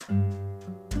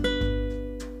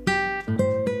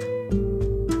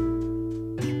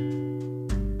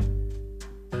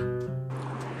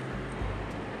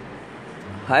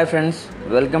Hi friends,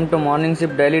 welcome to Morning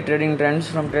Sip Daily Trading Trends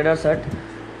from TraderSet.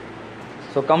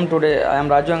 So come today, I am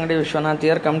Raju Angadi Vishwanath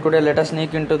here. Come today, let us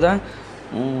sneak into the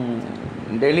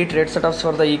daily trade setups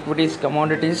for the equities,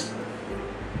 commodities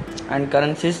and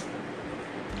currencies.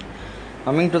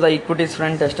 Coming to the equities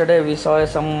front, yesterday we saw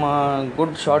some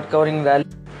good short covering rally,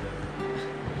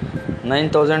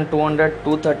 9,200,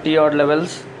 230 odd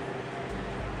levels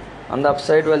on the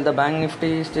upside, while the bank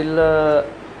nifty still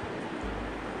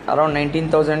around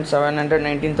 19,700,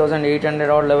 19,800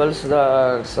 odd levels.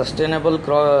 The sustainable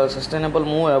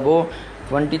move above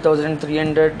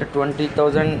 20,300,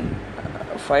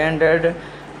 20,500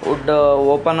 would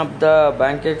open up the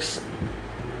bank X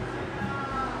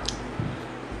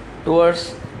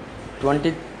towards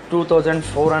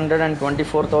 22,400 and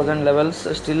 24,000 levels.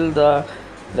 Still the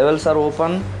levels are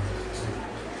open.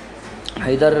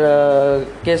 Either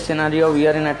case scenario, we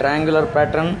are in a triangular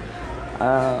pattern.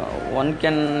 One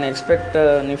can expect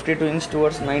Nifty to inch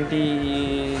towards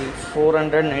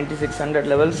 9,400, 9,600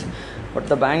 levels, but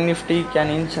the bank Nifty can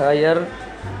inch higher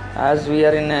as we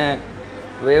are in a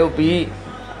wave B,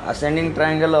 ascending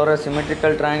triangle or a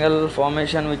symmetrical triangle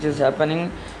formation which is happening.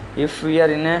 If we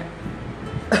are in a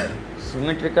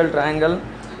symmetrical triangle,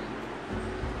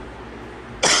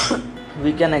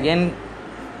 we can again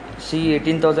see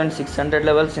 18,600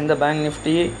 levels in the bank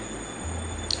Nifty,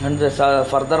 and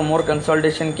further more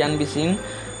consolidation can be seen.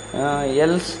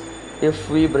 Else, if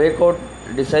we break out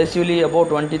decisively about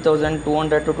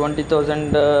 20,200 to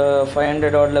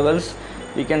 20,500 odd levels,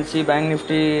 we can see bank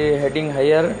Nifty heading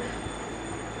higher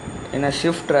in a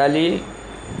shift rally.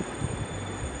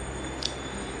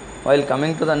 While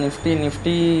coming to the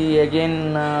Nifty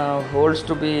again holds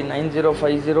to be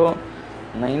 9050,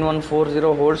 9140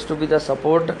 holds to be the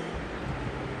support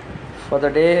for the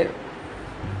day.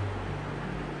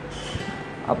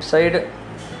 Upside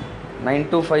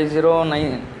 9250,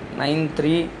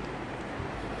 93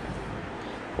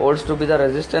 holds to be the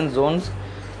resistance zones.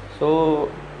 So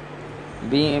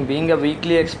being a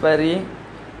weekly expiry,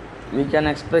 we can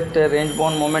expect a range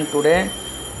bound moment today.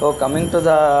 So coming to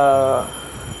the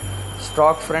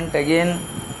stock front again,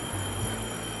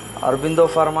 Aurobindo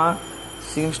Pharma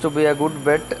seems to be a good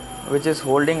bet which is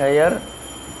holding higher.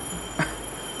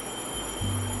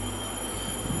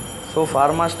 So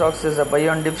pharma stocks is a buy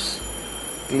on dips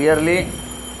clearly,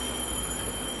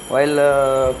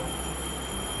 while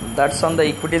that's on the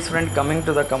equities front. Coming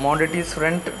to the commodities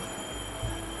front,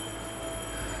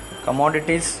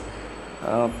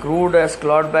 crude has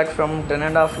clawed back from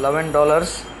 $10.5,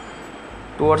 $11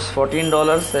 towards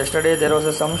 $14. Yesterday there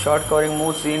was some short covering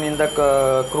move seen in the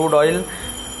crude oil.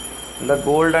 The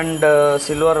gold and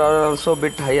silver are also a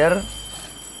bit higher.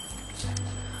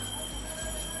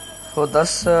 So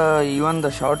thus even the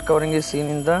short covering is seen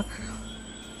in the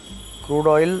crude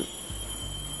oil.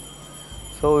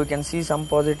 So we can see some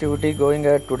positivity going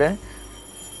ahead today.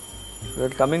 We are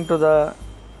coming to the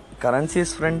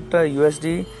currencies front.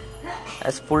 USD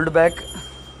has pulled back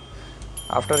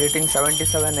after hitting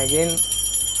 77 again.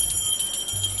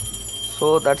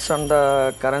 So that's on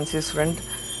the currencies front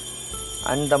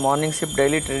and the morning sip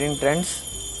daily trading trends.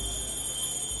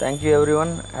 Thank you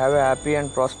everyone. Have a happy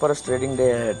and prosperous trading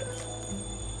day ahead.